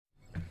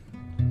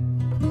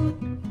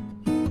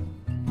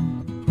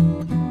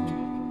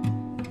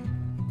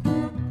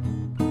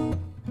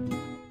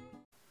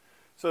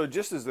So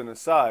just as an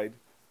aside,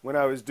 when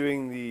I was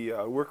doing the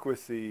work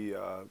with the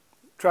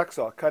track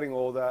saw, cutting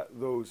all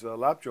those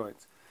lap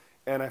joints,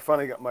 and I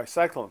finally got my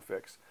Cyclone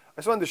fixed, I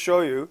just wanted to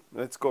show you,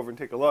 let's go over and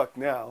take a look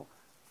now,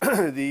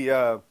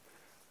 the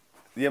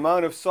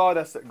amount of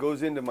sawdust that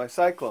goes into my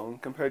Cyclone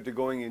compared to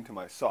going into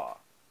my saw.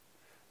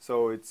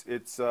 So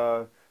it's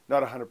not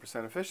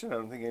 100% efficient. I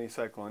don't think any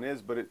Cyclone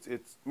is, but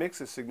it makes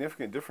a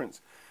significant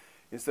difference.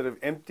 Instead of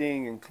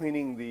emptying and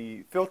cleaning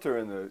the filter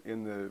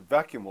in the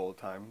vacuum all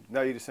the time,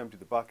 now you just empty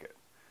the bucket.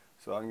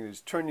 So I'm going to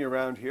just turn you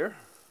around here.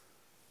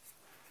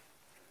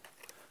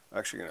 I'm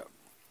actually going to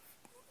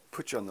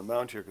put you on the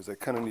mount here because I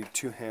kind of need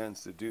two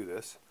hands to do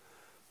this.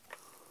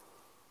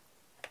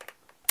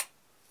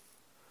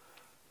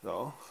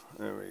 So,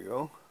 there we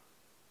go.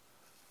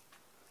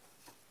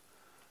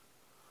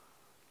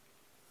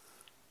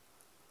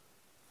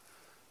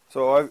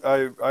 So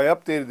I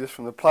updated this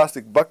from the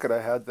plastic bucket I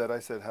had that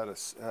I said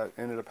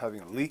ended up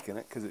having a leak in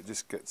it because it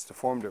just gets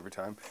deformed every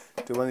time,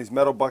 to one of these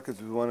metal buckets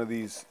with one of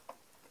these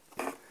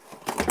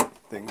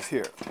things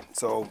here.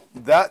 So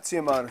that's the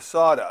amount of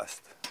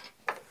sawdust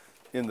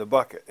in the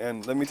bucket,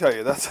 and let me tell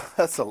you,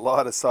 that's a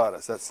lot of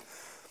sawdust.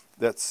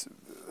 That's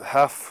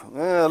half,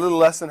 a little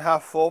less than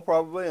half full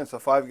probably, and it's a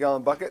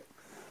 5-gallon bucket.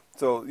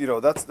 So you know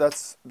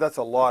that's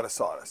a lot of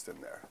sawdust in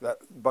there. That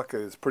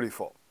bucket is pretty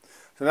full.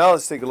 So now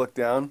let's take a look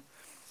down.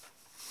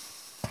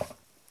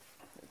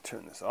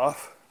 Turn this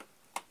off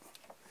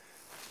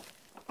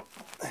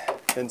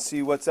and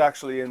see what's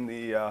actually in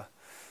the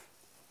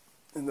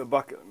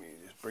bucket. Let me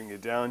just bring you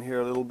down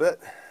here a little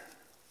bit.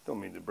 Don't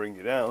mean to bring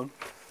you down.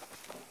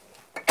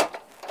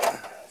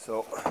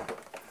 So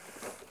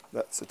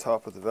that's the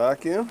top of the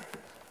vacuum,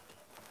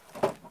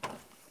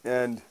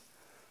 and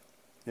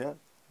yeah,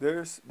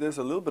 there's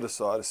a little bit of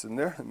sawdust in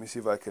there. Let me see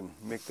if I can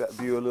make that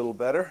view a little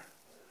better.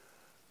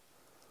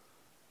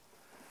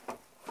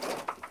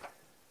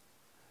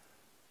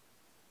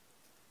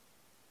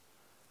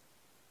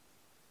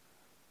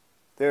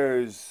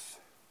 There's,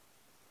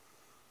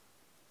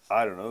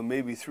 I don't know,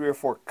 maybe 3 or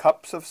 4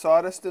 cups of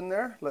sawdust in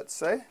there, let's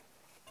say.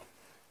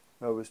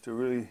 If I was to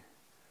really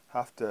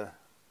have to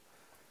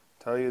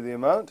tell you the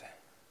amount.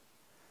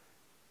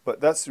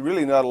 But that's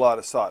really not a lot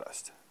of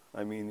sawdust.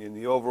 I mean, in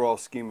the overall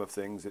scheme of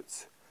things,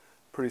 it's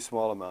a pretty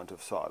small amount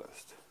of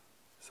sawdust.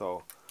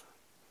 So,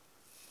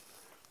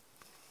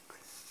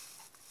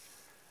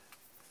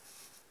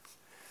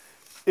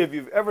 if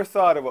you've ever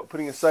thought about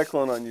putting a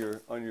Cyclone on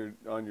your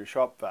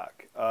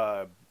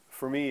ShopVac,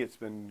 for me it's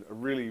been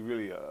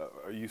really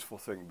a useful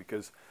thing,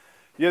 because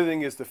the other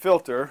thing is the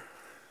filter.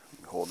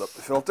 Hold up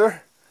the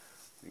filter.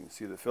 You can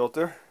see the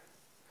filter.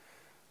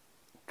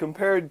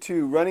 Compared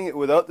to running it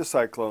without the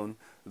Cyclone,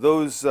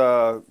 those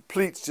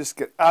pleats just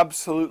get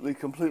absolutely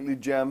completely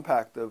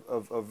jam-packed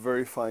of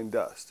very fine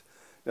dust.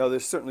 Now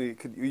there's certainly, you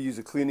can use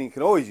a cleaning, you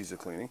can always use a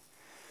cleaning,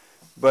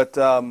 but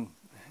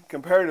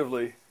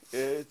comparatively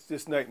it's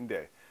just night and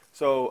day.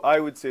 So I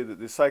would say that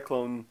the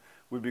Cyclone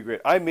would be great.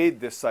 I made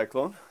this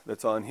Cyclone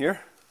that's on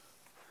here.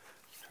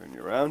 Turn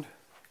you around.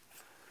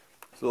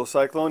 This little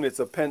Cyclone, it's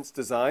a pence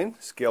design,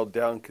 scaled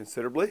down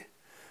considerably.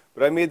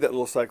 But I made that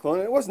little Cyclone,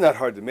 and it wasn't that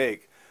hard to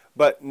make.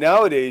 But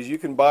nowadays you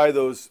can buy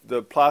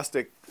the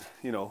plastic,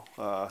 you know,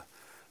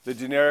 the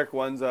generic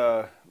ones,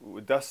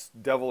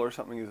 Dust Devil or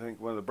something, I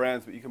think one of the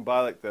brands, but you can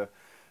buy like the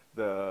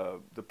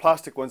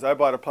plastic ones. I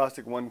bought a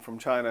plastic one from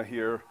China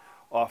here,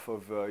 off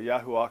of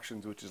Yahoo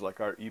Auctions, which is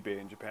like our eBay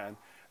in Japan.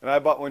 And I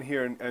bought one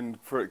here,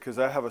 because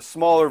I have a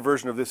smaller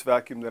version of this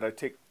vacuum that I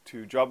take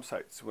to job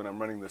sites when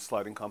I'm running the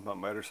sliding compound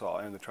miter saw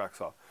and the track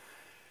saw.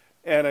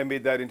 And I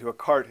made that into a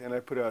cart, and I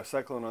put a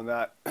Cyclone on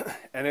that,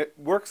 and it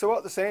works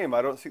about the same.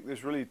 I don't think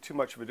there's really too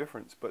much of a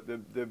difference. But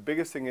the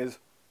biggest thing is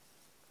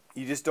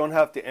you just don't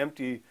have to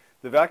empty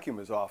the vacuum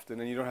as often,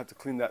 and you don't have to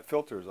clean that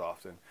filter as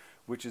often,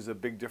 which is a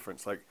big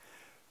difference. Like,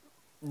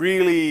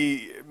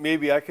 really,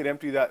 maybe I could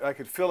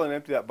fill and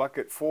empty that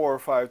bucket 4 or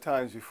 5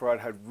 times before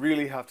I'd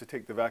really have to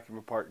take the vacuum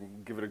apart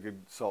and give it a good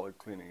solid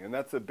cleaning. And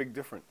that's a big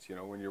difference, you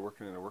know, when you're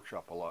working in a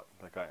workshop a lot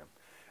like I am.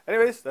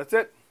 Anyways, that's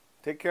it.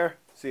 Take care.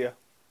 See ya.